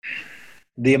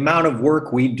the amount of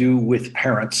work we do with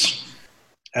parents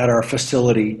at our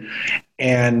facility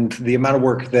and the amount of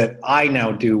work that I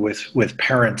now do with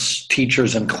parents,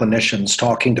 teachers, and clinicians,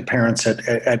 talking to parents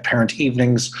at parent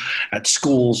evenings, at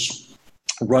schools,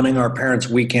 running our parents'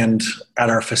 weekend at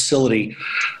our facility,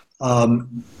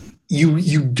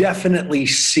 you definitely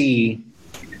see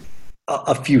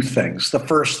a few things. The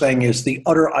first thing is the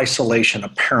utter isolation a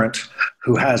parent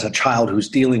who has a child who's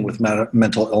dealing with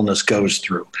mental illness goes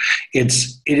through. It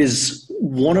is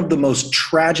one of the most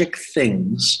tragic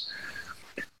things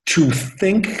to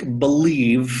think,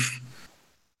 believe,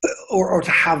 or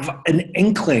to have an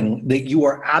inkling that you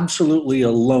are absolutely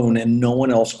alone and no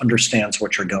one else understands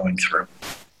what you're going through.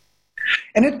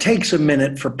 And it takes a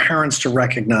minute for parents to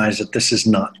recognize that this is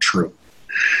not true.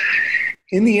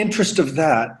 In the interest of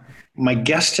that, my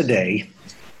guest today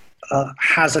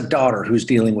has a daughter who's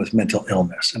dealing with mental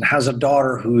illness and has a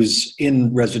daughter who's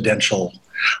in residential.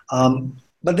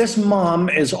 But this mom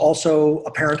is also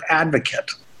a parent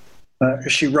advocate.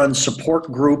 She runs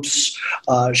support groups.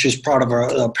 She's part of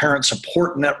a parent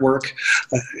support network.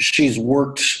 She's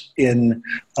worked in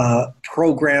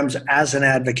programs as an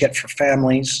advocate for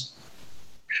families.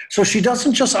 So she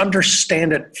doesn't just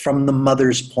understand it from the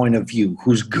mother's point of view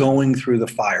who's going through the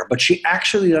fire, but she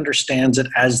actually understands it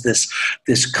as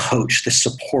this coach, this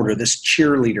supporter, this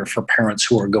cheerleader for parents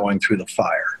who are going through the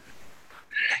fire.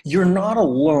 You're not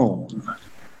alone.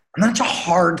 And that's a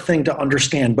hard thing to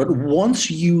understand. But once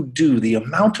you do, the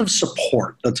amount of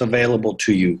support that's available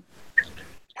to you,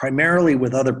 primarily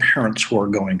with other parents who are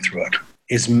going through it,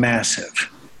 is massive.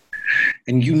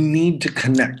 And you need to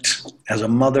connect as a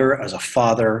mother, as a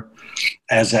father,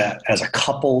 as a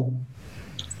couple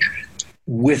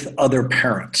with other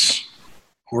parents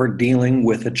who are dealing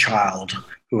with a child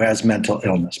who has mental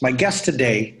illness. My guest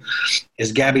today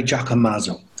is Gabby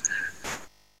Giacomazzo,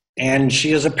 and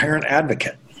she is a parent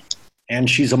advocate, and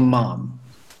she's a mom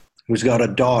who's got a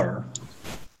daughter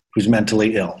who's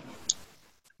mentally ill.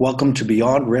 Welcome to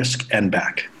Beyond Risk and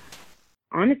Back.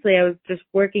 Honestly, I was just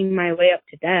working my way up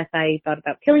to death. I thought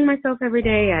about killing myself every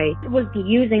day. I was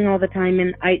using all the time,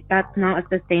 and that's not a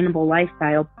sustainable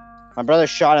lifestyle. My brother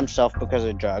shot himself because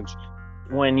of drugs.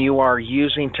 When you are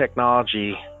using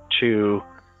technology to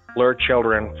lure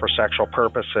children for sexual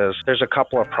purposes, there's a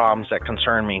couple of problems that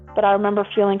concern me. But I remember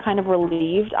feeling kind of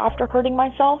relieved after hurting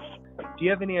myself. Do you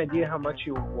have any idea how much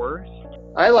you're worth?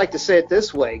 I like to say it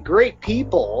this way. Great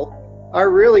people are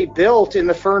really built in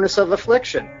the furnace of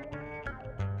affliction.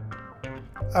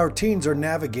 Our teens are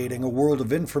navigating a world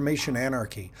of information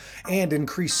anarchy and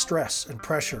increased stress and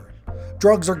pressure.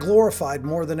 Drugs are glorified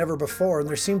more than ever before, and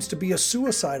there seems to be a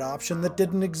suicide option that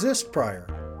didn't exist prior.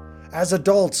 As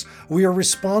adults, we are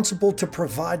responsible to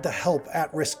provide the help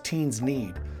at-risk teens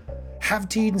need. Have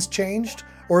teens changed,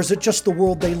 or is it just the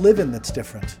world they live in that's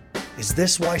different? Is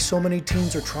this why so many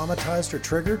teens are traumatized or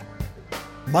triggered?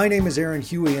 My name is Aaron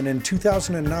Huey, and in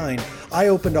 2009, I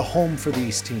opened a home for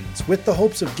these teens with the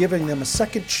hopes of giving them a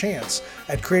second chance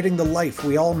at creating the life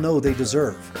we all know they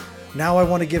deserve. Now I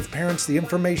want to give parents the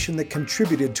information that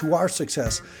contributed to our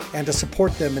success and to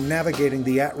support them in navigating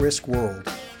the at-risk world.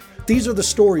 These are the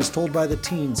stories told by the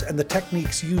teens and the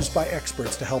techniques used by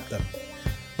experts to help them.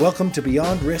 Welcome to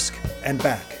Beyond Risk and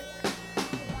Back.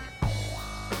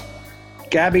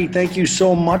 Gabby, thank you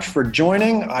so much for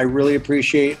joining. I really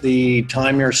appreciate the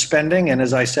time you're spending. And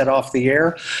as I said off the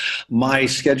air, my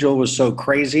schedule was so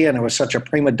crazy and I was such a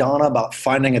prima donna about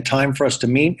finding a time for us to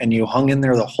meet, and you hung in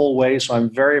there the whole way. So I'm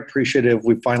very appreciative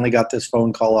we finally got this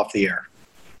phone call off the air.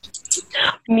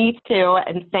 Me too.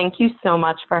 And thank you so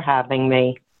much for having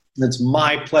me. It's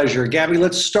my pleasure. Gabby,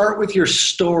 let's start with your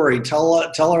story. Tell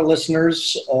our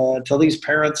listeners, tell these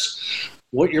parents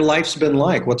what your life's been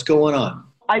like. What's going on?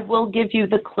 I will give you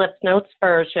the Cliff Notes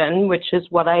version, which is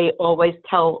what I always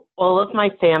tell all of my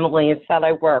families that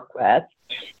I work with.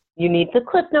 You need the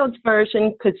Cliff Notes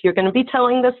version because you're going to be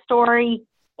telling the story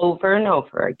over and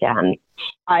over again.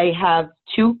 I have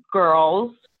two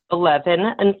girls, 11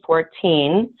 and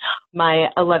 14. My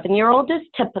 11-year-old is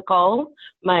typical.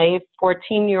 My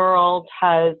 14-year-old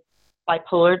has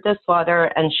bipolar disorder,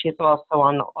 and she's also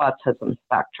on the autism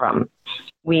spectrum.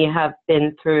 We have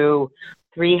been through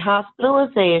 3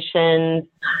 hospitalizations,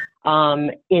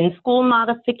 in-school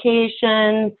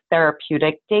modifications,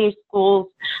 therapeutic day schools,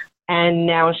 and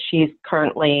now she's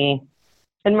currently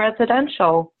in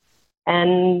residential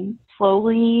and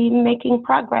slowly making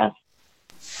progress.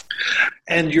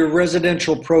 And your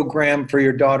residential program for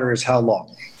your daughter is how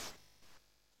long?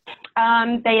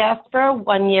 They asked for a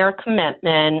 1-year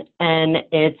commitment, and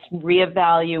it's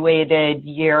reevaluated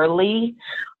yearly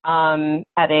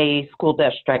at a school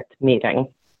district meeting.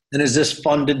 And is this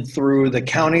funded through the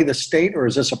county, the state, or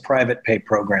is this a private pay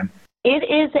program? It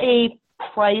is a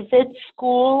private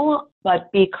school,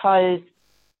 but because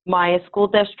my school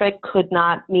district could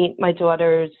not meet my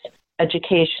daughter's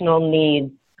educational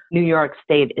needs, New York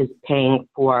State is paying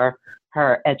for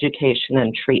her education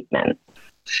and treatment.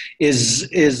 Is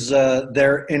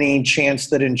there any chance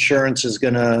that insurance is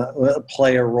going to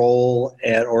play a role,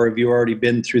 or have you already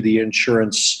been through the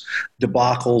insurance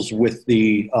debacles with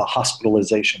the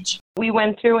hospitalizations? We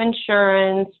went through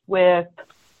insurance with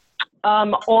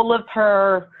all of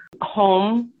her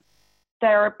home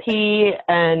therapy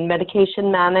and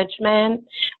medication management,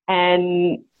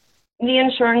 and the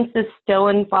insurance is still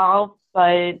involved,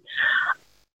 but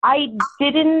I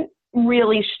didn't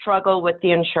really struggle with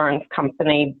the insurance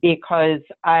company because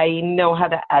I know how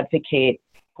to advocate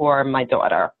for my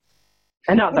daughter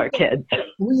and other kids.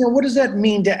 What does that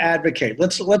mean to advocate?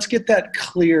 Let's get that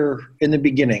clear in the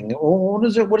beginning. What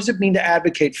does it mean to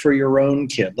advocate for your own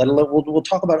kid? We'll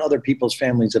talk about other people's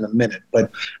families in a minute,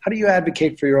 but how do you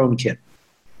advocate for your own kid?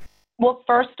 Well,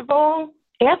 first of all,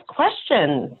 ask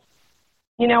questions.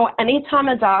 You know, anytime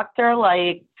a doctor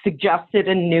suggested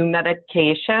a new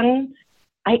medication,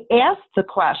 I asked the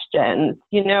questions.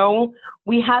 You know,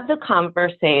 we had the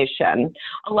conversation.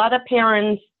 A lot of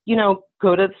parents, you know,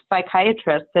 go to the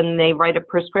psychiatrist and they write a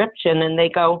prescription and they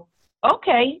go,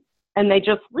 okay, and they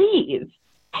just leave.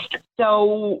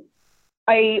 So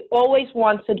I always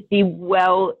wanted to be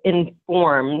well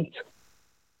informed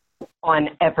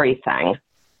on everything.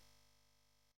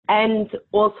 And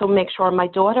also make sure my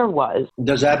daughter was.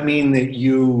 Does that mean that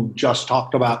you just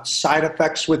talked about side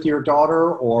effects with your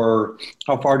daughter, or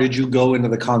how far did you go into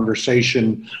the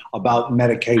conversation about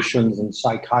medications and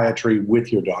psychiatry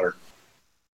with your daughter?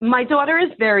 My daughter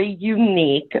is very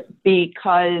unique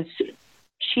because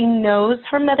she knows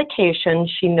her medication,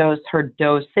 she knows her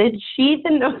dosage, she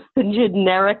even knows the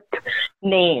generic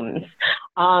names.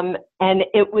 And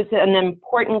it was an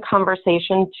important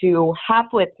conversation to have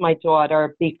with my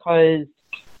daughter because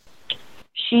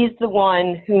she's the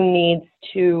one who needs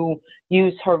to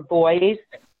use her voice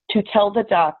to tell the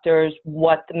doctors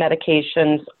what the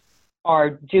medications are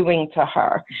doing to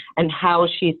her and how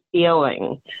she's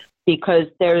feeling, because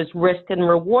there's risk and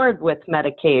reward with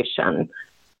medication.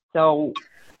 So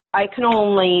I can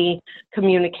only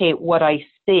communicate what I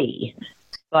see,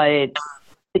 but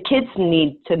the kids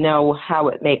need to know how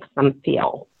it makes them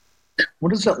feel.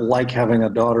 What is it like having a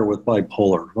daughter with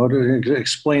bipolar?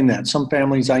 Explain that. Some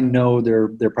families I know, they're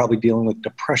probably dealing with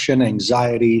depression,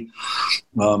 anxiety,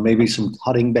 maybe some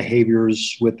cutting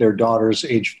behaviors with their daughters,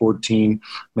 age 14,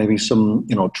 maybe some,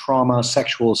 trauma,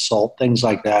 sexual assault, things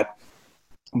like that.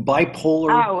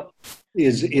 Bipolar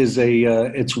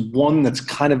it's one that's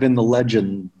kind of in the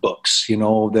legend books.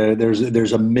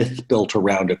 There's a myth built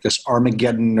around it, this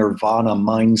Armageddon Nirvana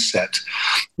mindset.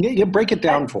 You break it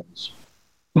down for us.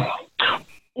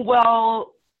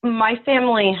 Well, my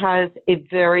family has a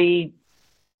very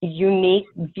unique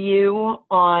view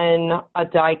on a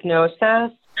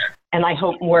diagnosis, and I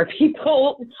hope more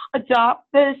people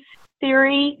adopt this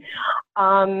theory.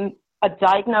 A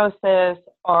diagnosis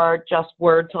are just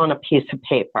words on a piece of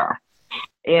paper.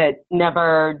 It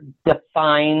never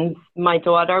defines my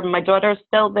daughter. My daughter's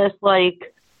still this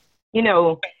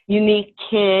unique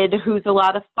kid who's a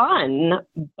lot of fun,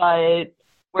 but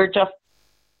we're just,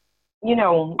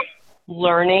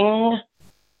 learning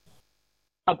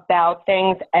about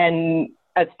things. And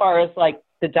as far as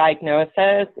the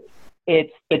diagnosis,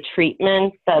 it's the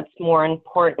treatment that's more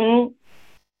important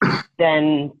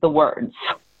than the words.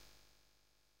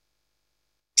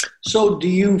 So do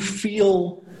you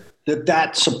feel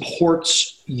that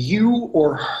supports you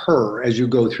or her as you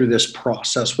go through this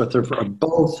process with her, for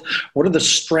both? What are the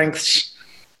strengths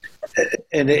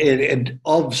and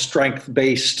of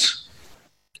strength-based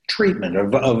treatment,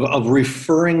 of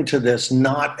referring to this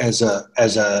not as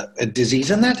a disease?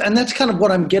 And that's kind of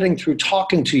what I'm getting through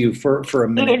talking to you for a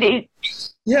minute.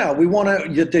 Yeah, we want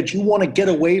that you want to get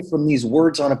away from these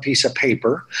words on a piece of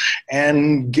paper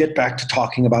and get back to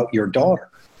talking about your daughter.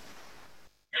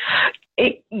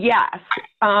 Yes.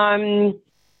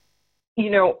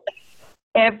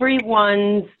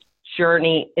 Everyone's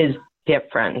journey is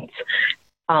different.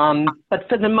 But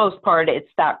for the most part, it's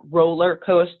that roller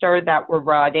coaster that we're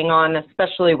riding on,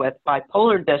 especially with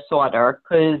bipolar disorder,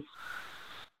 because,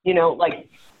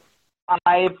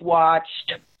 I've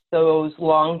watched those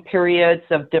long periods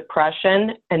of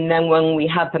depression, and then when we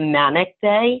have a manic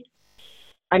day,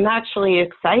 I'm actually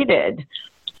excited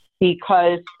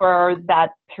because for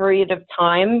that period of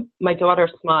time, my daughter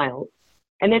smiles,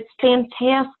 and it's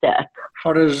fantastic.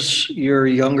 How does your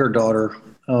younger daughter,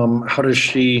 how does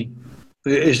she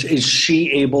Is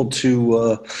she able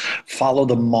to follow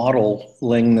the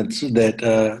modeling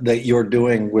that you're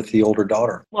doing with the older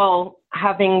daughter? Well,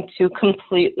 having two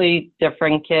completely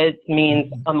different kids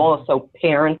means I'm also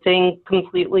parenting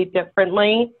completely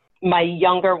differently. My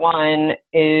younger one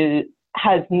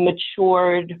has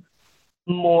matured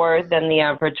more than the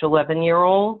average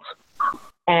 11-year-old.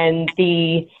 And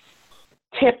the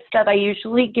tips that I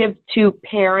usually give to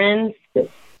parents,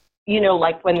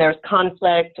 like when there's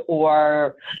conflict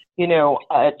or,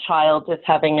 a child is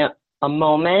having a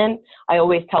moment, I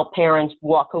always tell parents,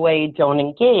 walk away, don't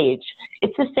engage.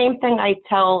 It's the same thing I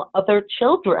tell other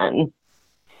children,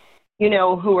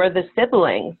 who are the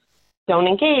siblings. Don't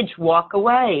engage, walk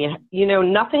away.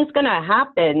 Nothing's going to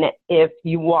happen if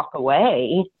you walk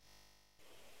away,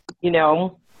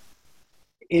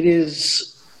 It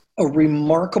is a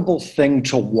remarkable thing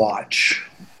to watch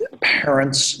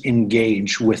parents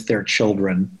engage with their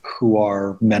children who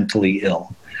are mentally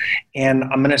ill. And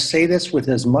I'm going to say this with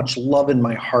as much love in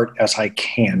my heart as I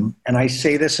can. And I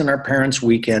say this in our parents'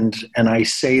 weekend, and I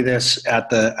say this at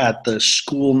the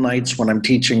school nights when I'm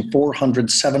teaching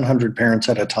 400, 700 parents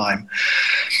at a time.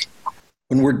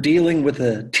 When we're dealing with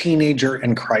a teenager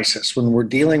in crisis, when we're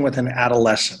dealing with an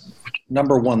adolescent,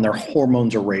 number one, their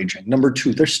hormones are raging. Number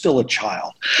two, they're still a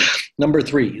child. Number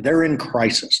three, they're in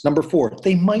crisis. Number four,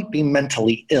 they might be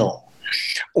mentally ill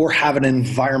or have an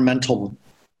environmental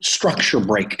structure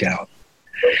breakdown.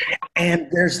 And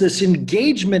there's this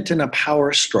engagement in a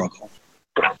power struggle.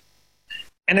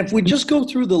 And if we just go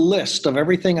through the list of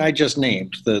everything I just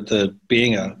named, the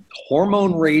being a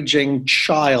hormone raging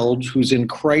child who's in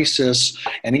crisis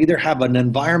and either have an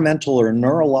environmental or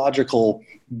neurological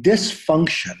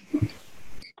dysfunction,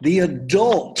 the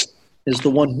adult is the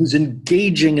one who's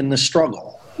engaging in the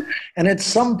struggle. And at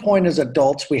some point as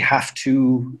adults, we have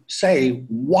to say,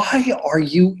 why are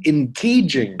you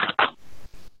engaging?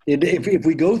 If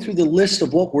we go through the list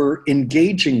of what we're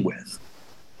engaging with,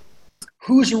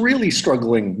 who's really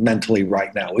struggling mentally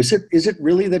right now? Is it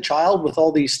really the child with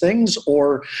all these things,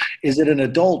 or is it an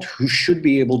adult who should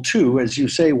be able to, as you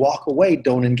say, walk away,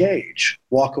 don't engage,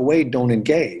 walk away, don't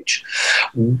engage?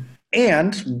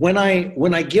 And when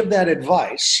I give that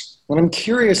advice, when I'm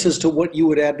curious as to what you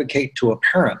would advocate to a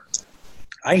parent,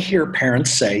 I hear parents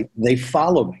say, they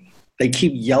follow me. They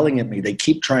keep yelling at me. They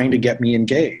keep trying to get me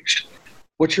engaged.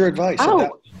 What's your advice?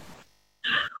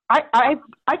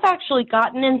 I've actually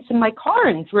gotten into my car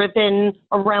and driven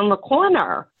around the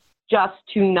corner just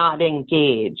to not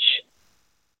engage.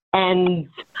 And,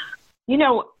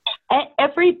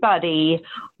 everybody,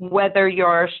 whether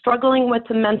you're struggling with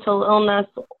a mental illness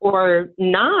or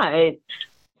not,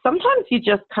 sometimes you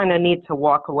just kind of need to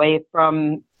walk away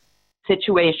from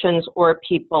situations or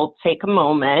people, take a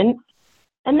moment,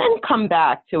 and then come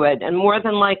back to it. And more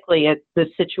than likely, the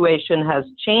situation has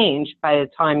changed by the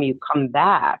time you come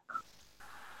back.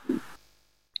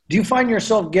 Do you find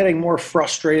yourself getting more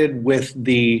frustrated with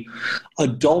the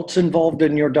adults involved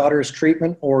in your daughter's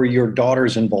treatment or your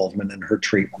daughter's involvement in her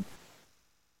treatment?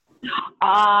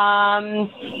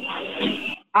 I'm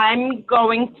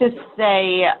going to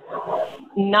say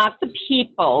not the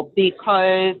people,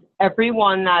 because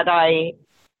everyone that I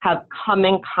have come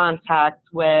in contact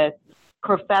with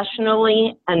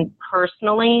professionally and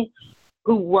personally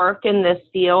who work in this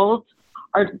field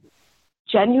are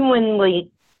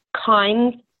genuinely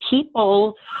kind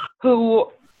people who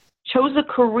chose a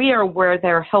career where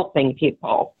they're helping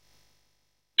people.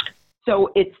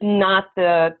 So it's not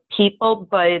the people,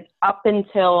 but up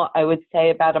until I would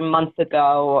say about a month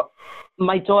ago,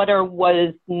 my daughter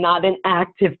was not an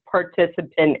active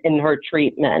participant in her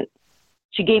treatment.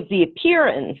 She gave the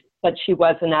appearance, but she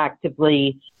wasn't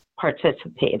actively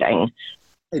participating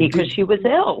because she was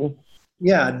ill.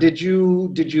 Yeah. Did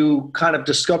you kind of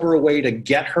discover a way to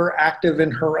get her active in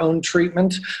her own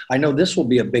treatment? I know this will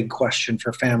be a big question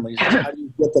for families. How do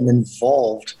you get them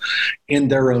involved in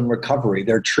their own recovery,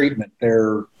 their treatment,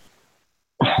 their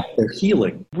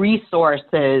healing?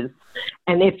 Resources.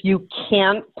 And if you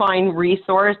can't find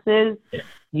resources,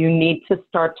 you need to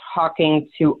start talking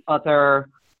to other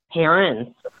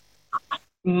parents.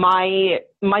 My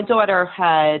daughter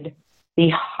had the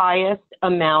highest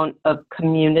amount of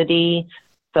community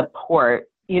support.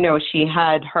 She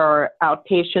had her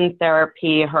outpatient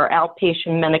therapy, her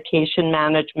outpatient medication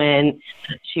management.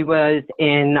 She was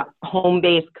in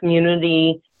home-based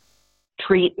community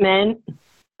treatment.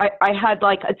 I had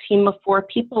like a team of 4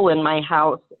 people in my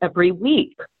house every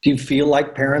week. Do you feel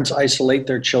like parents isolate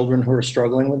their children who are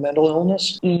struggling with mental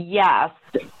illness? Yes,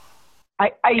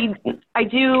 I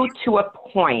do to a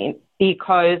point,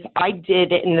 because I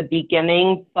did it in the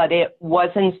beginning, but it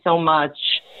wasn't so much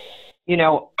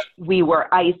we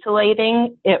were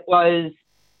isolating. It was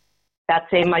that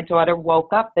day my daughter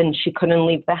woke up and she couldn't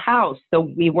leave the house. So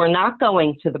we were not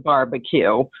going to the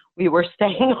barbecue. We were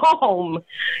staying home.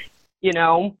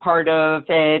 Part of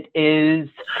it is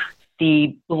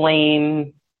the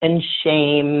blame and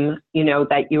shame,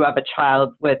 that you have a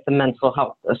child with a mental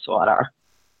health disorder.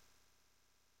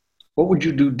 What would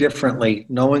you do differently,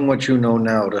 knowing what you know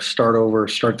now, to start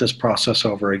this process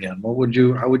over again? How would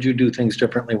you do things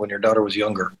differently when your daughter was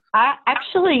younger? I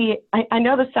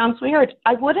know this sounds weird.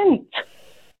 I wouldn't.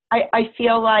 I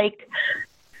feel like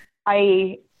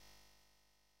I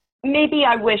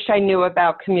wish I knew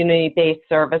about community-based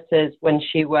services when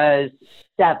she was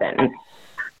 7,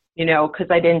 because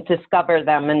I didn't discover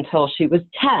them until she was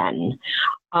 10.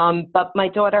 But my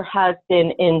daughter has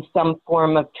been in some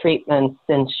form of treatment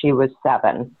since she was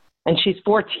 7, and she's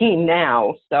 14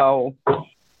 now. So,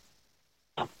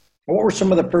 what were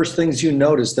some of the first things you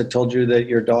noticed that told you that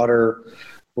your daughter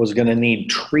was going to need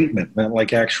treatment,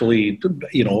 like actually,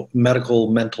 medical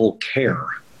mental care?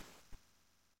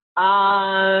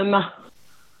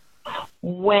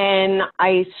 When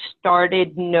I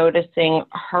started noticing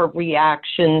her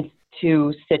reactions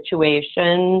to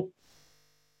situations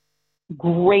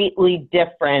greatly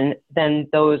different than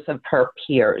those of her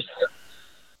peers.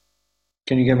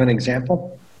 Can you give an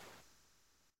example?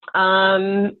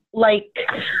 Like,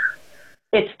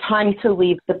 it's time to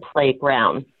leave the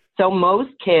playground. So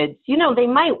most kids, they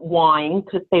might whine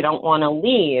because they don't want to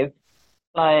leave,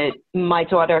 but my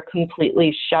daughter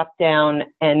completely shut down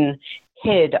and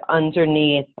hid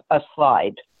underneath a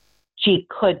slide. She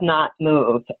could not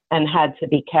move and had to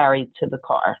be carried to the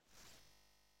car.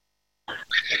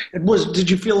 Did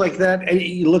you feel like that,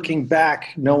 looking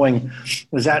back, knowing,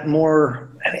 was that more,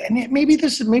 and maybe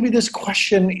this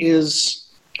question is,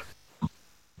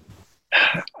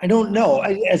 I don't know,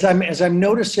 as I'm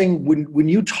noticing when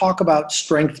you talk about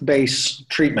strength-based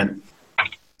treatment,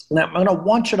 and I'm going to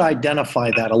want you to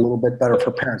identify that a little bit better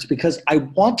for parents, because I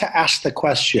want to ask the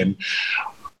question,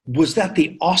 was that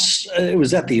the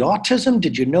autism?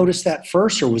 Did you notice that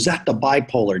first, or was that the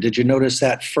bipolar? Did you notice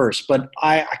that first? But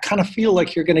I kind of feel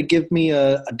like you're going to give me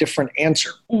a different answer.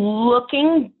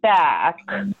 Looking back,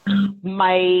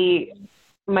 my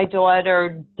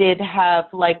daughter did have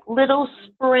like little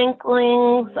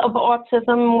sprinklings of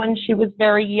autism when she was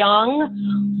very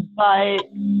young, but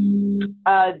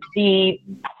the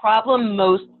problem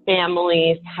most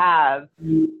families have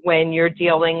when you're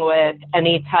dealing with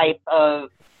any type of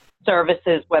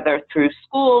services, whether through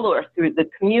school or through the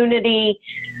community,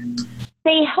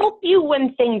 they help you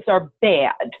when things are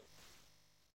bad,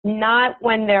 not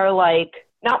when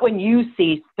you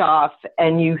see stuff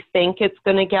and you think it's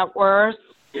going to get worse,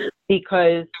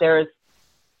 because there's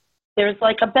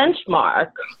like a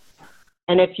benchmark,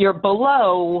 and if you're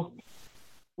below,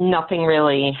 nothing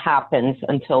really happens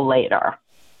until later.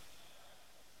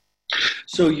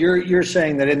 So you're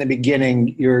saying that in the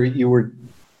beginning you were,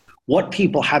 what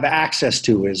people have access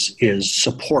to is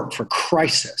support for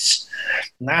crisis.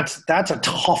 And that's a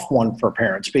tough one for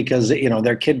parents, because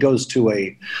their kid goes to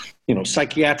a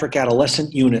psychiatric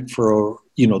adolescent unit for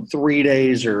 3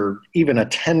 days or even a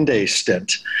 10-day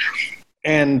stint,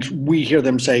 and we hear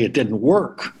them say it didn't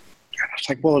work. It's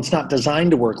like, well, it's not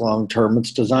designed to work long term.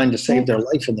 It's designed to save their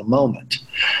life in the moment.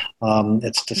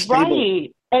 It's to stabilize.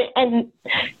 Right,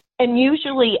 and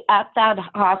usually at that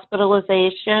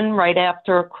hospitalization right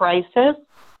after a crisis,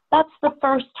 that's the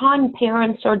first time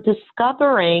parents are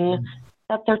discovering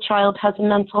that their child has a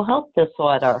mental health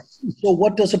disorder. So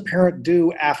what does a parent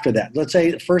do after that? Let's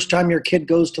say the first time your kid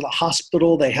goes to the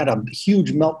hospital, they had a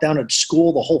huge meltdown at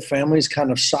school, the whole family's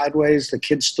kind of sideways, the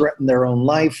kids threaten their own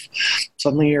life.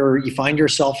 Suddenly you find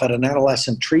yourself at an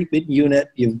adolescent treatment unit.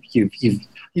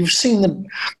 You've seen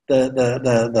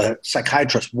the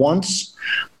psychiatrist once.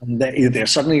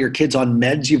 Suddenly your kid's on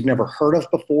meds you've never heard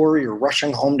of before. You're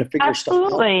rushing home to figure stuff out.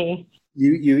 Absolutely.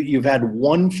 You've had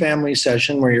one family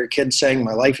session where your kid's saying,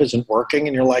 my life isn't working,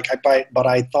 and you're like, but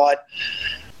I thought,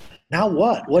 now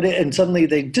what? And suddenly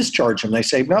they discharge him. They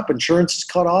say, nope, insurance is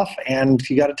cut off, and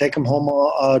you got to take him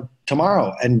home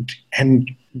tomorrow. And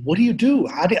what do you do?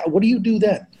 What do you do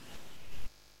then?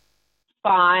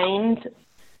 Find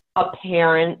a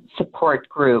parent support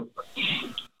group.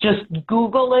 Just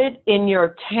Google it in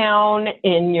your town,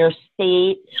 in your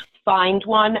state, find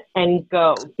one and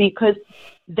go, because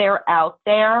they're out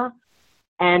there.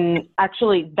 And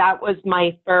actually, that was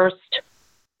my first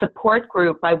support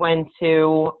group I went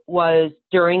to, was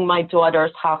during my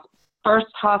daughter's first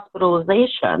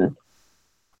hospitalization.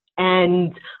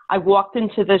 And I walked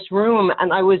into this room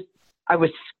and I was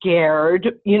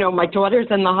scared. My daughter's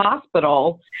in the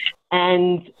hospital,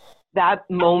 and that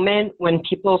moment when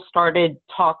people started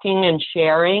talking and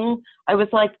sharing, I was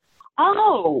like,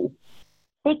 oh,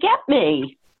 they get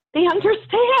me. They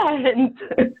understand.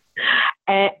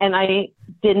 and I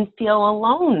didn't feel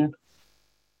alone.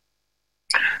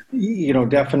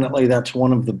 Definitely that's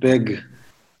one of the big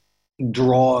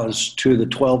draws to the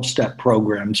 12-step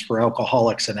programs for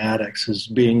alcoholics and addicts, is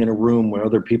being in a room where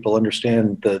other people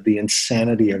understand the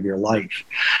insanity of your life.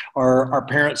 Our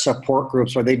parent support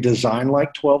groups, are they designed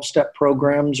like 12-step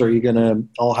programs? Are you going to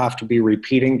all have to be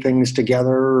repeating things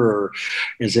together, or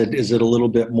is it a little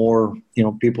bit more,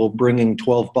 people bringing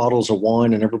 12 bottles of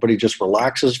wine and everybody just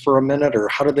relaxes for a minute, or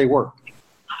how do they work?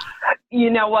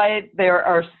 You know what? There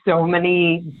are so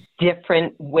many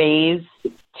different ways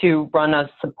to run a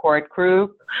support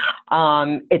group.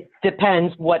 It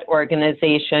depends what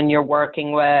organization you're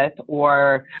working with,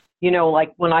 or,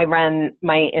 like when I ran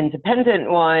my independent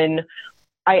one,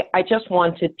 I just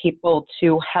wanted people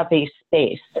to have a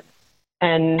space.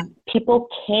 And people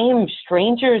came,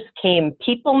 strangers came,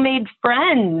 people made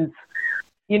friends,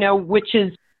 which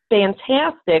is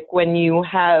fantastic when you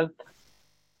have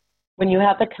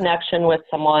a connection with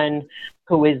someone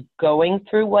who is going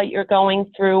through what you're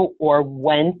going through, or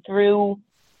went through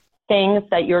things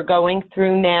that you're going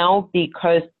through now,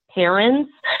 because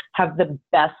parents have the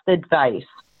best advice.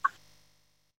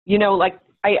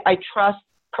 I trust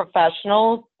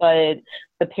professionals, but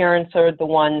the parents are the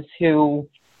ones who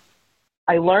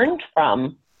I learned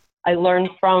from. I learned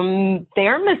from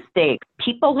their mistakes.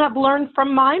 People have learned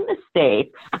from my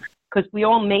mistakes, because we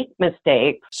all make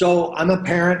mistakes. So I'm a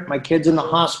parent. My kid's in the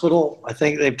hospital. I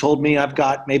think they've told me I've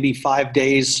got maybe 5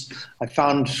 days. I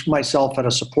found myself at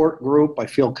a support group. I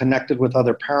feel connected with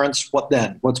other parents. What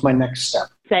then? What's my next step?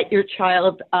 Set your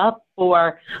child up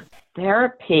for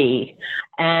therapy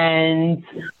and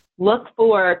look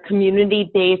for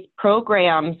community-based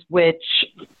programs, which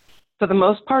for the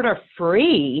most part are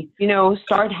free.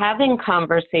 Start having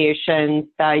conversations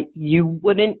that you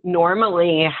wouldn't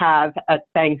normally have at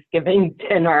Thanksgiving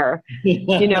dinner.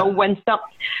 When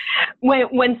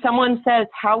someone says,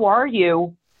 "How are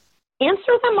you?"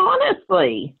 answer them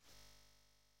honestly.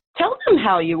 Tell them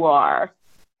how you are.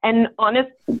 And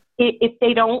if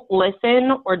they don't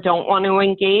listen or don't want to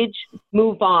engage,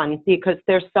 move on, because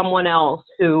there's someone else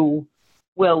who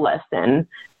will listen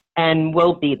and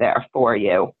will be there for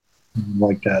you. I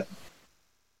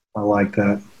like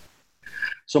that.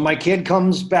 So my kid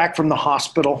comes back from the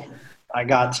hospital. I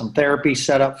got some therapy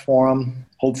set up for him.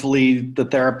 Hopefully the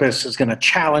therapist is going to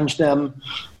challenge them,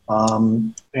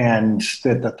 and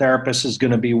that the therapist is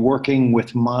going to be working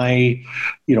with my,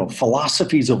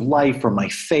 philosophies of life, or my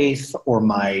faith, or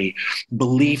my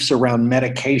beliefs around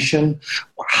medication.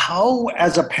 How,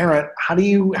 as a parent, how do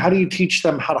you teach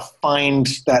them how to find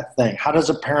that thing? How does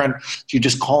a parent, do you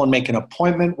just call and make an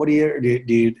appointment? What do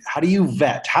you how do you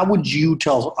vet? How would you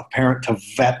tell a parent to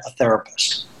vet a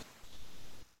therapist?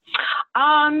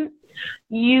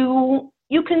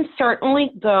 You can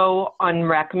certainly go on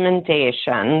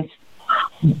recommendations,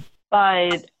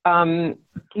 but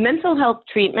mental health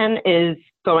treatment is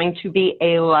going to be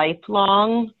a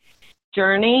lifelong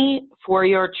journey for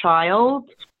your child,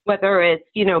 whether it's,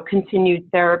 continued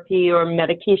therapy or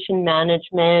medication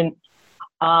management.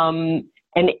 And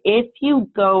if you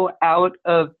go out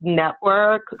of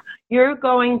network, you're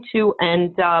going to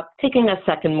end up taking a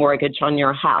second mortgage on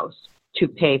your house to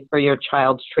pay for your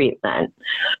child's treatment.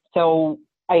 So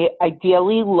I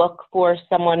ideally look for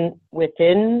someone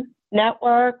within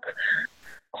network.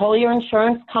 Call your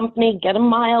insurance company, get a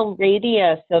mile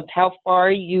radius of how far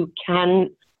you can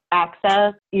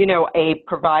access, a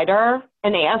provider,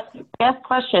 and ask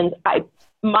questions.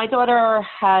 My daughter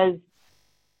has,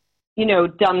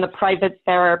 done the private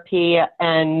therapy,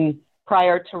 and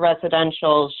prior to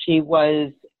residential, she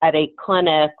was at a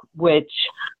clinic, which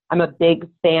I'm a big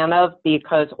fan of,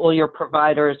 because all your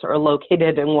providers are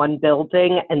located in one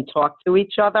building and talk to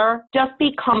each other. Just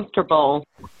be comfortable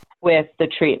with the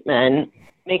treatment.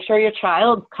 Make sure your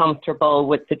child's comfortable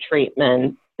with the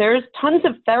treatment. There's tons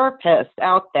of therapists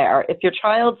out there. If your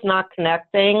child's not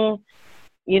connecting,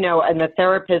 and the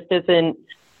therapist isn't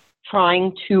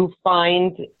trying to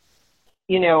find,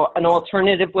 an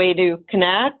alternative way to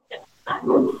connect,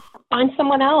 find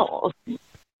someone else.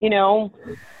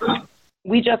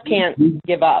 We just can't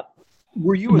give up.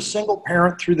 Were you a single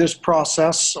parent through this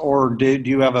process, or did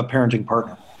you have a parenting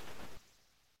partner?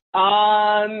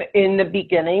 In the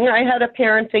beginning, I had a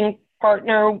parenting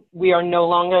partner. We are no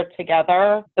longer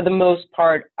together. For the most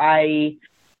part, I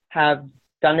have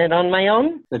done it on my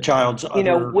own. The child's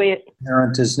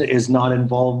parent is not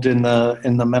involved in the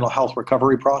mental health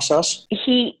recovery process?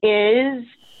 He is,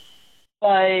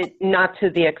 but not to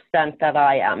the extent that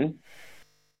I am.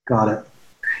 Got it.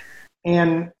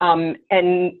 And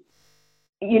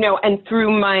and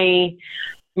through my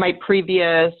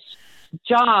previous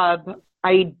job,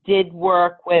 I did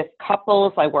work with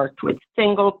couples. I worked with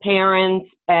single parents,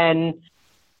 and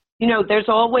there's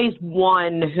always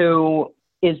one who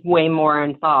is way more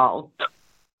involved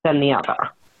than the other.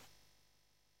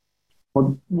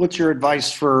 What's your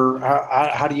advice for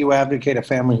how do you advocate a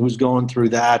family who's going through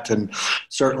that, and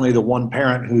certainly the one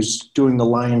parent who's doing the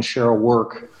lion's share of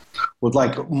work would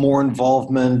like more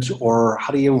involvement, or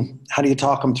how do you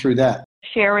talk them through that?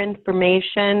 Share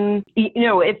information.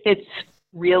 If it's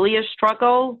really a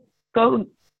struggle, go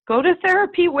to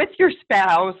therapy with your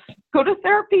spouse. Go to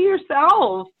therapy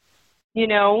yourself.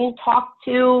 Talk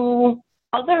to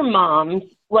other moms.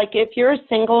 Like if you're a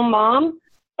single mom,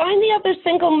 find the other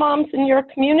single moms in your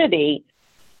community,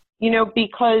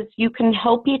 because you can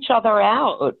help each other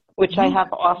out, which I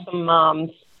have awesome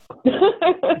moms.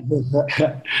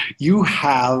 You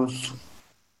have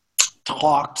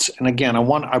talked, and again,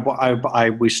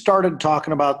 we started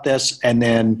talking about this, and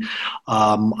then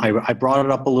I brought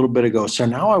it up a little bit ago. So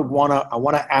now I want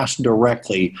to ask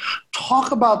directly,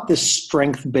 talk about this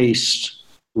strength-based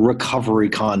recovery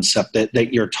concept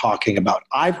that you're talking about.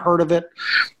 I've heard of it.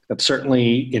 But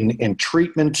certainly in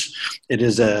treatment, it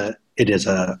is a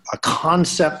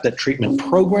concept that treatment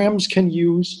programs can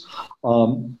use.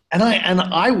 And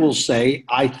I will say,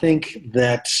 I think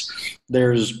that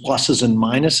there's pluses and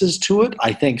minuses to it.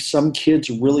 I think some kids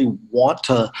really want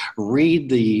to read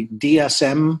the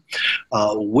DSM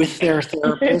with their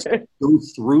therapist, go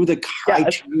through the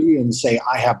criteria and say,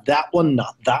 I have that one,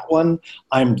 not that one.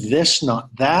 I'm this,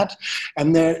 not that.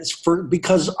 And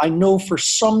because I know for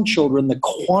some children, the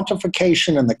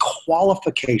quantification and the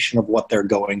qualification of what they're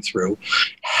going through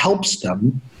helps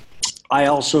them. I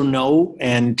also know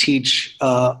and teach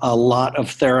a lot of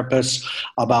therapists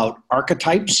about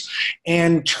archetypes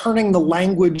and turning the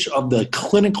language of the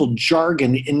clinical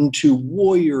jargon into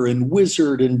warrior and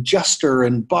wizard and jester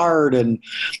and bard and,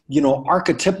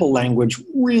 archetypal language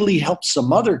really helps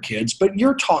some other kids. But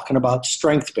you're talking about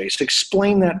strength-based.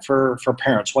 Explain that for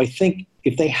parents. Well, I think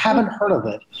if they haven't heard of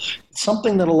it, it's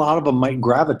something that a lot of them might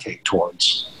gravitate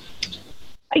towards.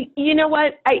 You know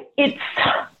what?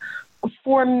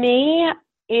 For me,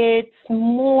 it's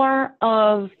more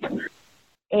of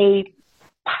a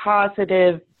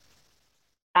positive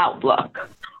outlook,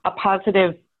 a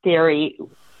positive theory.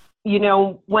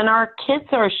 When our kids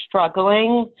are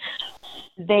struggling,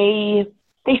 they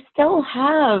still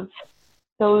have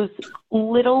those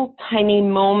little tiny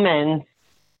moments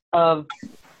of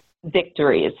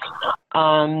victories.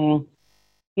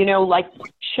 Like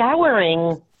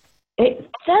showering.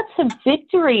 That's a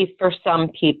victory for some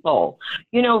people.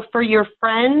 For your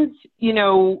friends,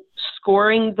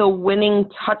 scoring the winning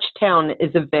touchdown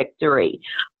is a victory.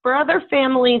 For other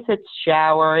families, it's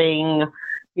showering,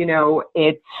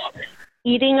 it's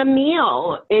eating a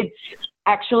meal, it's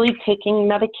actually taking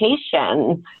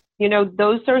medication.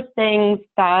 Those are things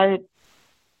that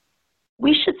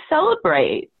we should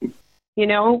celebrate,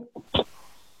 the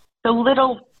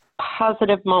little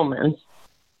positive moments,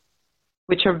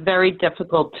 which are very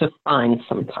difficult to find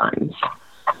sometimes.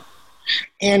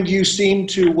 And you seem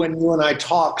to, when you and I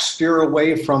talk, steer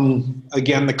away from,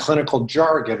 again, the clinical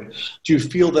jargon. Do you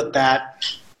feel that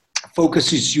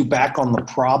focuses you back on the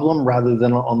problem rather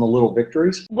than on the little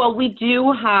victories? Well, we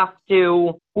do have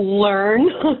to learn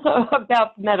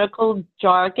about medical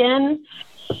jargon,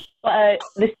 but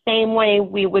the same way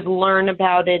we would learn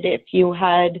about it if you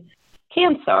had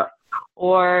cancer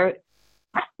or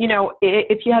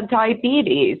if you have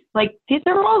diabetes. Like, these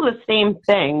are all the same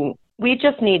thing. We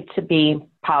just need to be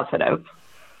positive.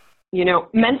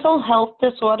 Mental health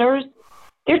disorders,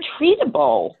 they're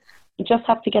treatable. You just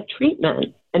have to get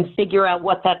treatment and figure out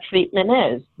what that treatment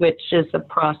is, which is a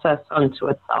process unto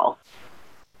itself.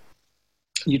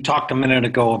 You talked a minute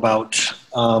ago about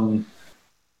the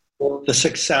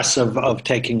success of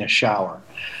taking a shower.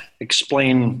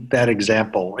 Explain that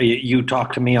example. You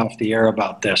talked to me off the air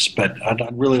about this, but I'd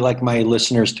really like my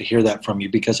listeners to hear that from you,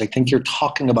 because I think you're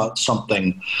talking about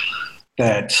something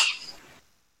that,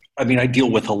 I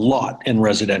deal with a lot in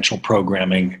residential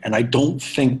programming, and I don't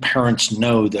think parents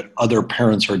know that other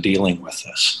parents are dealing with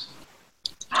this.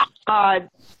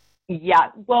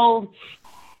 Well,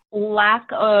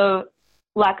 lack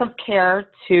of care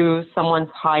to someone's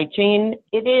hygiene,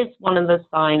 it is one of the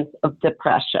signs of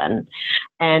depression.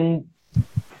 And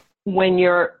when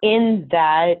you're in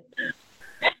that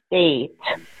state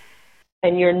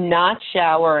and you're not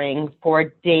showering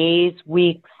for days,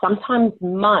 weeks, sometimes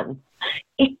months,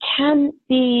 it can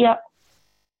be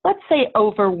let's say,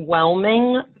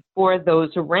 overwhelming for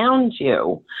those around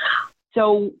you.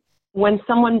 So when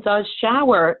someone does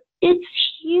shower, it's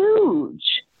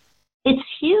huge. It's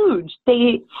huge.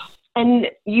 And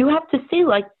you have to see,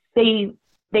 like, they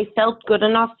felt good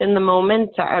enough in the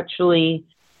moment to actually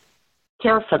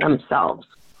care for themselves,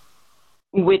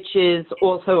 which is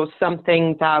also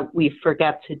something that we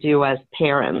forget to do as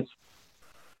parents,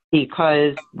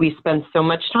 because we spend so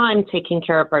much time taking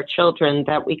care of our children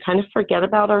that we kind of forget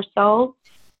about ourselves.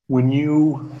 When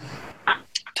you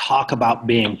talk about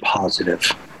being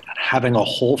positive, having a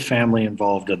whole family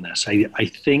involved in this, I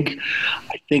think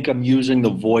I'm using the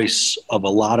voice of a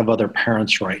lot of other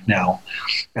parents right now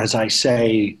as I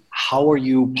say, how are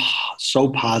you so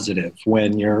positive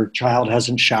when your child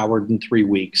hasn't showered in 3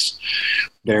 weeks?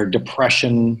 Their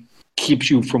depression keeps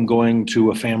you from going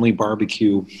to a family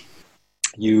barbecue.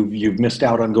 You've missed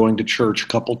out on going to church a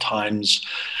couple times.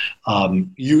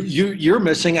 You're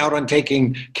missing out on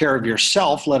taking care of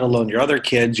yourself, let alone your other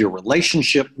kids. Your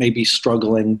relationship may be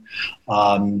struggling.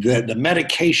 The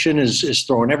medication is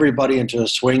throwing everybody into a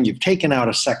swing. You've taken out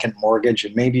a second mortgage,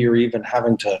 and maybe you're even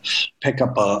having to pick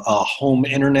up a home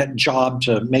internet job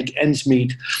to make ends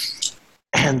meet.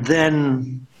 And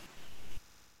then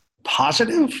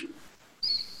positive?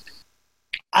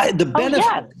 The benefit.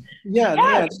 Oh, yes.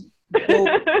 Yeah. So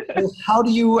how do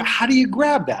you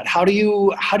grab that? How do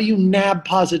you nab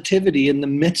positivity in the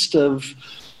midst of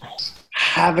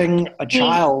having a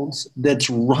child that's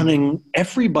running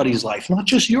everybody's life, not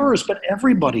just yours, but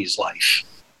everybody's life?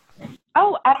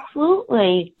 Oh,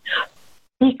 absolutely.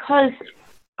 Because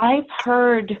I've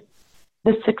heard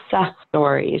the success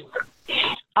stories.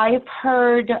 I've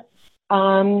heard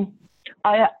an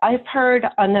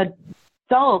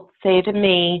adult say to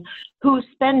me, who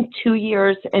spent 2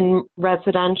 years in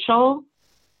residential,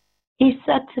 he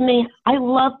said to me, I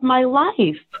love my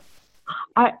life.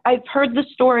 I've heard the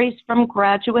stories from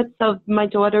graduates of my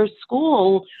daughter's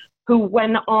school who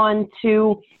went on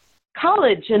to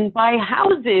college and buy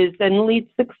houses and lead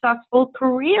successful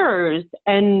careers,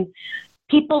 and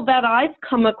people that I've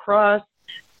come across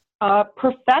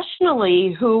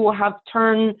professionally who have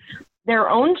turned their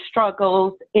own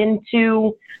struggles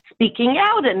into speaking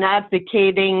out and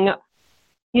advocating,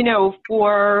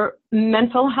 for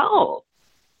mental health.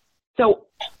 So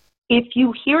if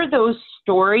you hear those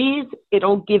stories,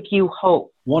 it'll give you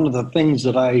hope. One of the things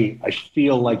that I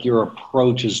feel like your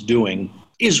approach is doing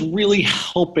is really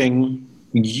helping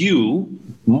you,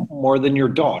 more than your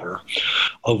daughter,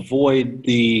 avoid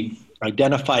the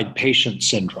identified patient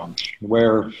syndrome,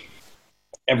 where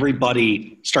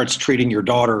everybody starts treating your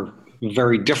daughter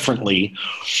very differently,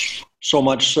 so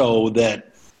much so that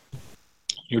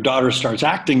your daughter starts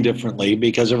acting differently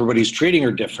because everybody's treating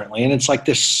her differently. And it's like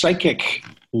this psychic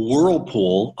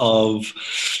whirlpool of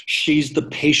she's the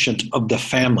patient of the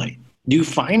family. Do you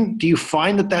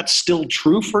find that that's still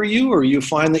true for you, or you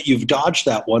find that you've dodged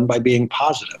that one by being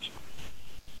positive?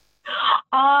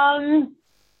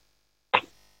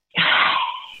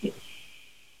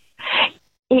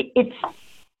 It's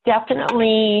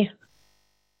definitely,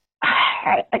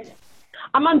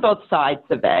 I'm on both sides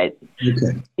of it.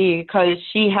 Okay. Because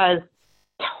she has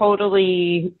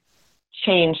totally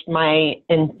changed my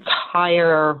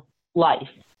entire life.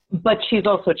 But she's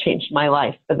also changed my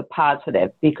life for the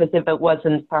positive, because if it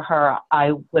wasn't for her,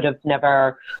 I would have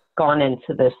never gone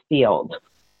into this field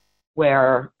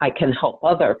where I can help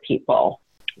other people.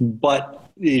 But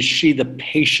is she the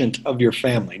patient of your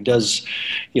family? Does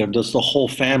the whole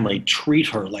family treat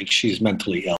her like she's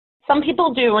mentally ill? Some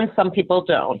people do and some people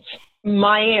don't.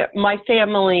 My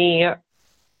family,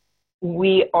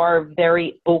 we are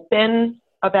very open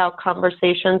about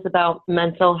conversations about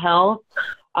mental health.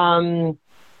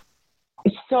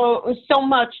 So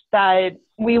much that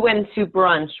we went to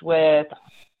brunch with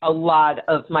a lot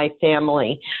of my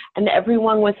family, and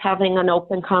everyone was having an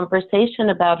open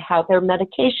conversation about how their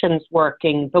medication's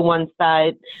working, the ones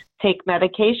that take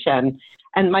medication.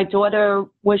 And my daughter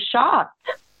was shocked.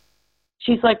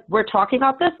 She's like, we're talking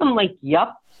about this? I'm like, yep,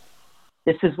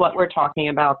 this is what we're talking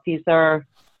about. These are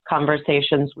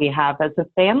conversations we have as a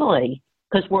family,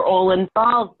 because we're all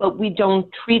involved, but we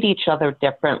don't treat each other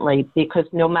differently, because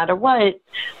no matter what,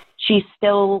 she's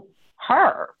still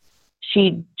her.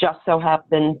 She just so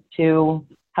happened to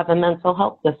have a mental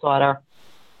health disorder,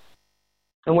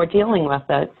 and we're dealing with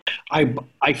it.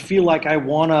 I feel like I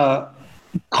want to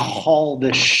call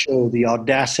this show The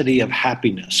Audacity of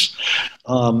Happiness,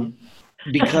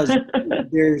 because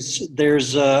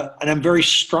there's and I'm very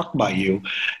struck by you,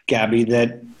 Gabby,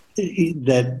 that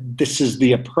that this is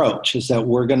the approach, is that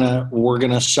we're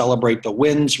gonna celebrate the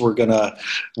wins. We're gonna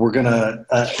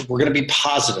be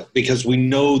positive because we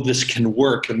know this can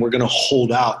work, and we're gonna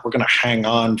hold out. We're gonna hang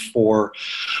on for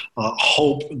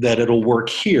hope that it'll work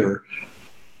here.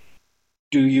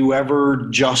 Do you ever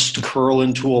just curl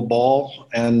into a ball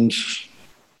and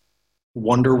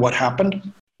wonder what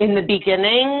happened? In the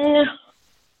beginning,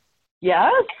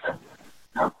 yes,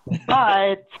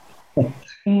 but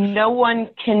no one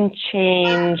can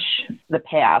change the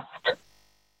past.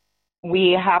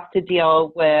 We have to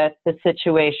deal with the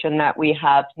situation that we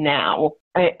have now,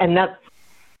 and that's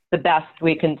the best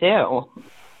we can do.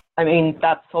 I mean,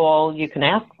 that's all you can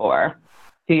ask for.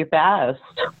 Do your best.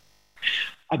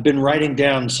 I've been writing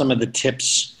down some of the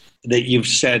tips that you've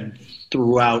said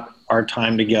throughout our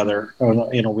time together.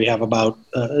 We have about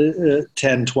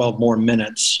 10, 12 more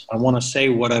minutes. I want to say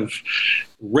what I've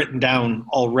written down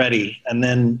already and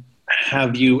then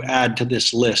have you add to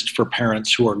this list for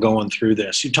parents who are going through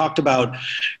this. You talked about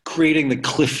creating the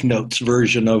Cliff Notes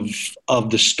version of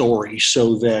the story,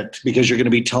 so that, because you're going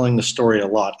to be telling the story a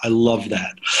lot. I love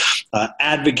that.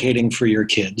 Advocating for your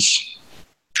kids.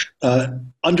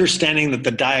 Understanding that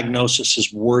the diagnosis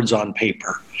is words on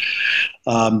paper.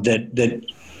 And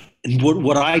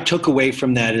what I took away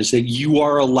from that is that you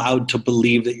are allowed to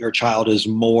believe that your child is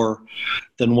more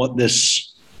than what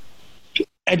this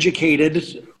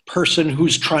educated person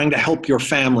who's trying to help your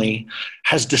family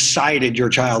has decided your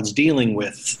child's dealing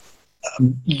with.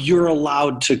 You're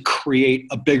allowed to create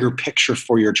a bigger picture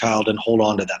for your child and hold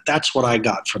on to that. That's what I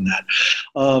got from that.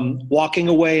 Walking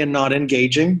away and not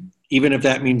engaging, even if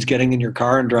that means getting in your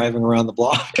car and driving around the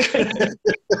block.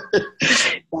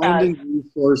 Finding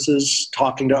resources,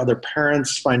 talking to other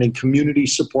parents, finding community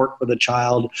support for the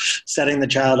child, setting the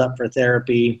child up for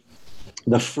therapy,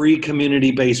 the free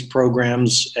community-based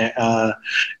programs,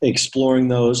 exploring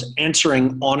those,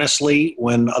 answering honestly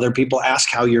when other people ask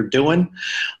how you're doing.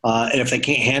 And if they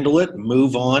can't handle it,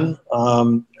 move on.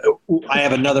 I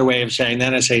have another way of saying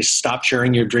that. I say stop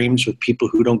sharing your dreams with people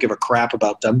who don't give a crap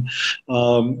about them.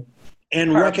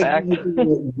 And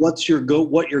recognizing what you're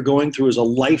going through is a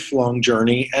lifelong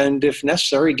journey, and if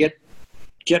necessary,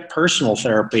 get personal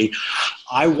therapy.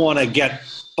 I want to get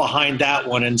behind that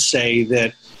one and say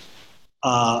that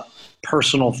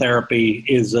personal therapy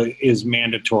is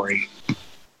mandatory.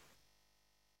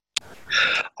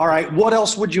 All right, what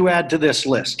else would you add to this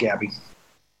list, Gabby?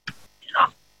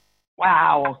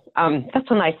 Wow, that's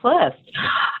a nice list.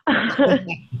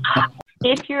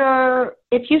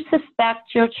 If you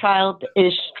suspect your child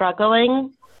is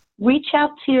struggling, reach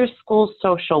out to your school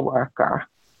social worker.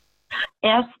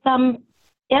 Ask them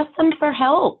for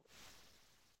help.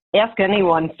 Ask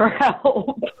anyone for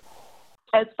help.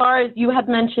 As far as you had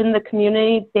mentioned the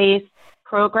community-based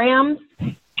programs,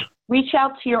 reach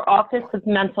out to your Office of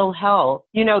Mental Health.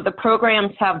 You know, the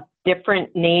programs have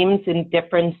different names in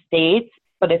different states,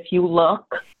 but if you look,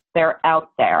 they're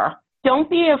out there. Don't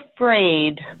be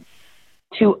afraid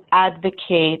to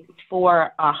advocate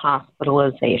for a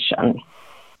hospitalization.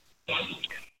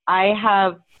 I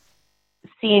have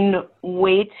seen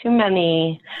way too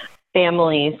many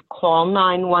families call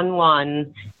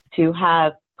 911 to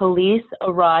have police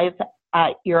arrive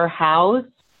at your house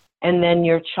and then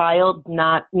your child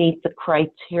not meet the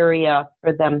criteria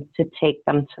for them to take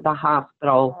them to the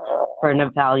hospital for an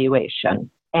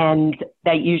evaluation. And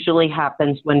that usually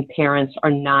happens when parents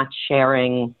are not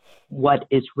sharing what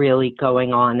is really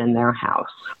going on in their house.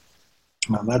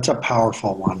 Well, that's a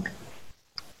powerful one.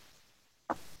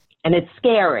 And it's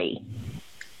scary.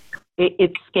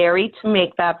 It's scary to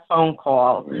make that phone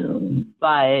call.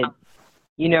 But,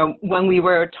 you know, when we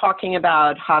were talking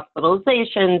about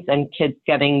hospitalizations and kids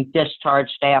getting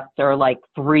discharged after like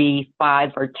 3,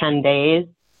 5, or 10 days,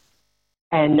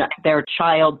 and their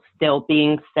child still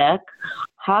being sick,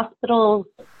 hospitals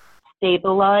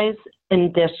stabilize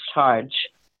and discharge.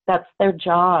 That's their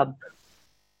job.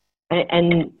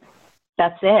 And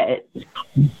that's it.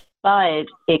 But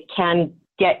it can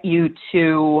get you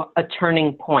to a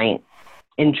turning point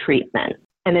in treatment.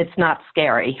 And it's not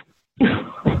scary.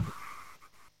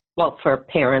 Well, for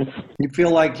parents. You feel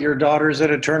like your daughter's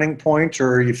at a turning point,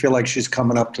 or you feel like she's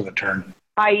coming up to the turn?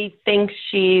 I think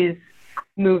she's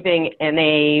moving in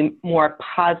a more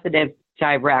positive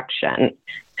direction.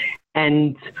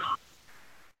 And,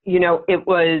 you know, it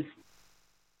was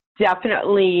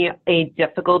definitely a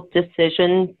difficult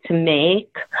decision to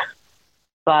make,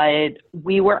 but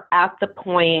we were at the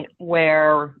point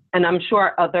where, and I'm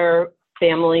sure other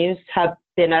families have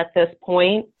been at this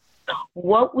point,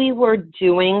 what we were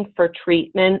doing for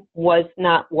treatment was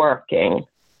not working,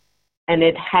 and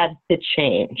it had to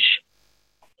change.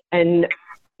 And,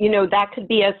 that could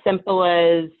be as simple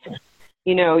as,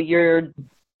 you're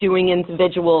doing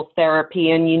individual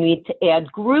therapy and you need to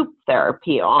add group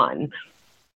therapy on.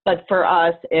 But for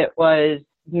us, it was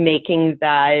making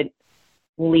that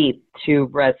leap to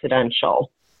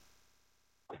residential,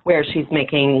 where she's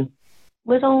making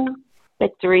little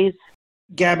victories.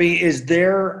 Gabby, is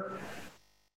there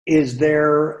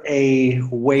a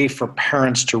way for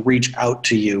parents to reach out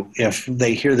to you if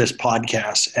they hear this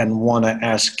podcast and want to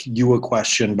ask you a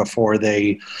question before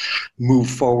they move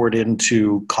forward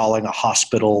into calling a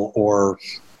hospital or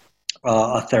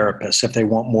a therapist, if they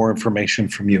want more information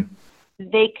from you?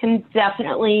 They can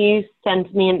definitely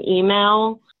send me an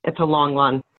email. It's a long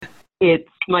one. It's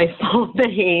my full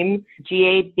name,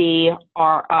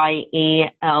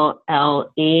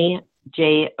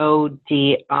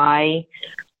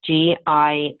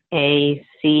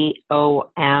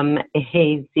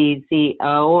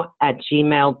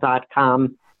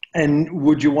 And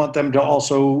would you want them to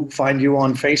also find you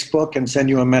on Facebook and send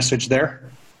you a message there?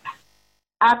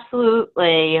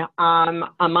 Absolutely. I'm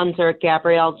under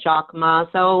Gabrielle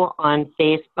Giacomazzo on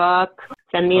Facebook.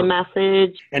 Send me a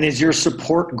message. And is your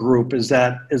support group, is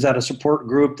that a support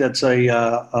group that's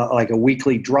like a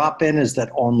weekly drop-in? Is that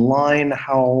online?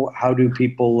 How do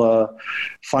people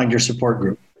find your support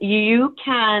group? You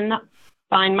can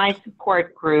find my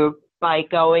support group by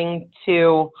going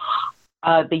to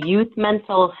the Youth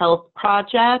Mental Health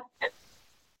Project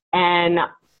and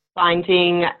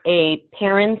finding a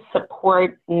parent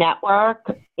support network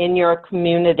in your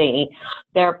community.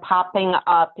 They're popping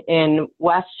up in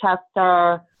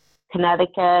Westchester,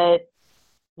 Connecticut,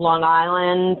 Long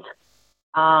Island,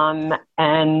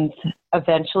 and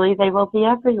eventually they will be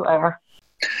everywhere.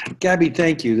 Gabby,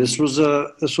 thank you. This was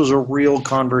a real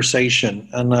conversation,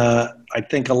 and I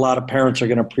think a lot of parents are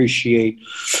going to appreciate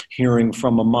hearing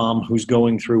from a mom who's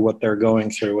going through what they're going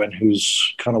through and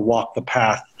who's kind of walked the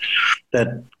path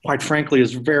that, quite frankly,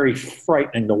 is very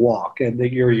frightening to walk. And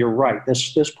you're right.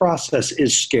 This process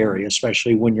is scary,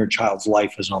 especially when your child's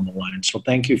life is on the line. So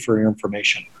thank you for your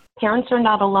information. Parents are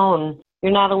not alone.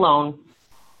 You're not alone.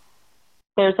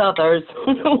 There's others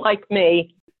like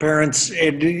me. Parents,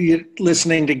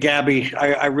 listening to Gabby,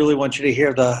 I really want you to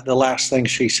hear the last thing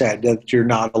she said, that you're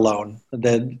not alone,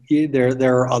 that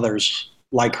there are others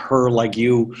like her, like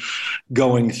you,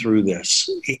 going through this.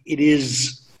 It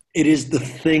is the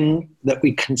thing that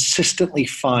we consistently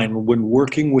find when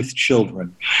working with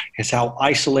children, is how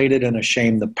isolated and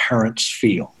ashamed the parents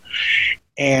feel.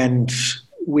 And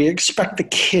we expect the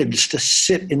kids to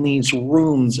sit in these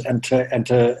rooms and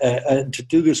to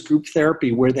do this group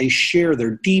therapy where they share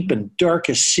their deep and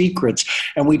darkest secrets.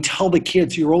 And we tell the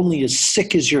kids, you're only as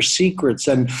sick as your secrets.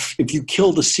 And if you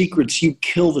kill the secrets, you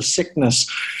kill the sickness.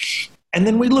 And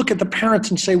then we look at the parents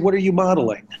and say, what are you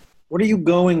modeling? What are you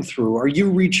going through? Are you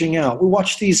reaching out? We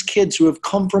watch these kids who have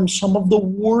come from some of the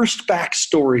worst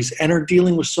backstories and are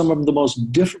dealing with some of the most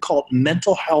difficult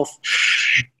mental health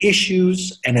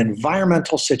issues and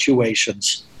environmental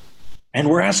situations. And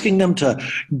we're asking them to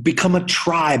become a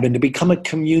tribe and to become a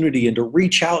community and to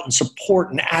reach out and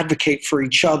support and advocate for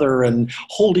each other and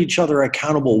hold each other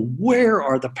accountable. Where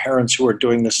are the parents who are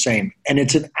doing the same? And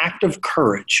it's an act of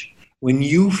courage when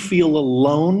you feel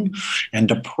alone and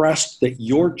depressed that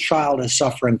your child is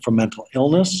suffering from mental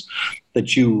illness,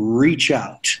 that you reach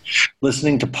out.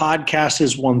 Listening to podcasts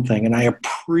is one thing, and I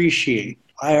appreciate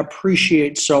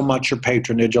so much your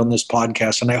patronage on this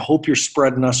podcast, and I hope you're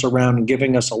spreading us around and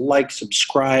giving us a like,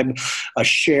 subscribe, a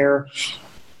share.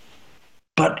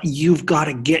 But you've got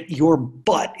to get your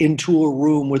butt into a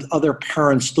room with other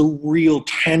parents, the real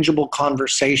tangible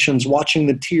conversations, watching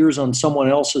the tears on someone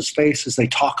else's face as they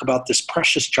talk about this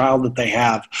precious child that they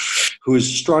have who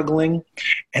is struggling,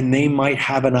 and they might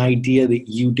have an idea that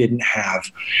you didn't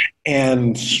have.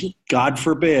 And God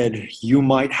forbid, you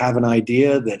might have an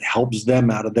idea that helps them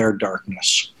out of their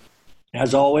darkness.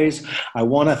 As always, I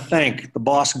want to thank the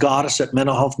boss goddess at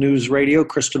Mental Health News Radio,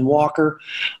 Kristen Walker,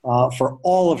 for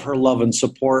all of her love and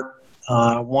support.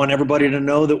 I want everybody to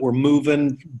know that we're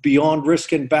moving beyond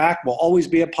Risk and Back. We'll always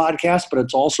be a podcast, but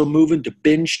it's also moving to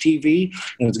Binge TV,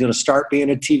 and it's going to start being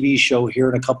a TV show here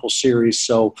in a couple series.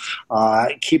 So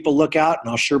keep a lookout, and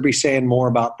I'll sure be saying more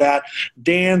about that.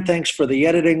 Dan, thanks for the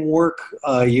editing work.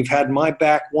 You've had my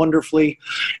back wonderfully.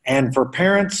 And for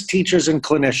parents, teachers, and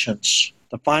clinicians,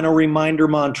 the final reminder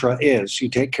mantra is you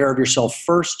take care of yourself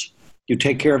first, you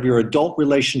take care of your adult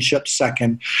relationship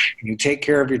second, and you take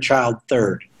care of your child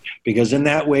third. Because in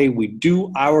that way, we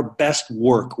do our best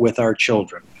work with our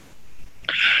children.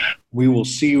 We will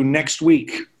see you next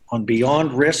week on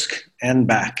Beyond Risk and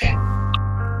Back.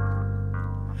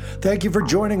 Thank you for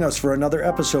joining us for another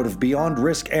episode of Beyond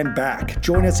Risk and Back.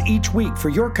 Join us each week for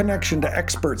your connection to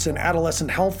experts in adolescent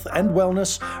health and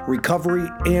wellness, recovery,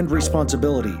 and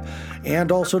responsibility,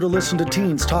 and also to listen to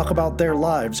teens talk about their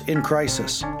lives in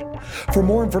crisis. For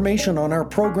more information on our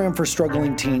program for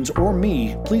struggling teens or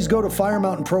me, please go to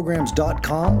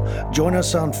firemountainprograms.com, join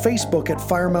us on Facebook at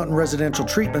Fire Mountain Residential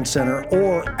Treatment Center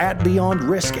or at Beyond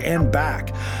Risk and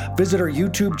Back. Visit our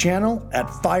YouTube channel at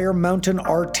Fire Mountain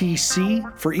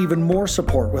RTC for even more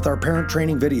support with our parent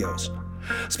training videos.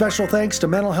 Special thanks to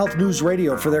Mental Health News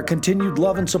Radio for their continued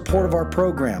love and support of our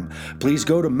program. Please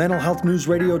go to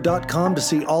mentalhealthnewsradio.com to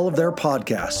see all of their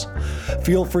podcasts.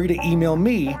 Feel free to email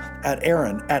me at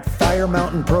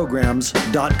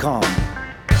Aaron@firemountainprograms.com.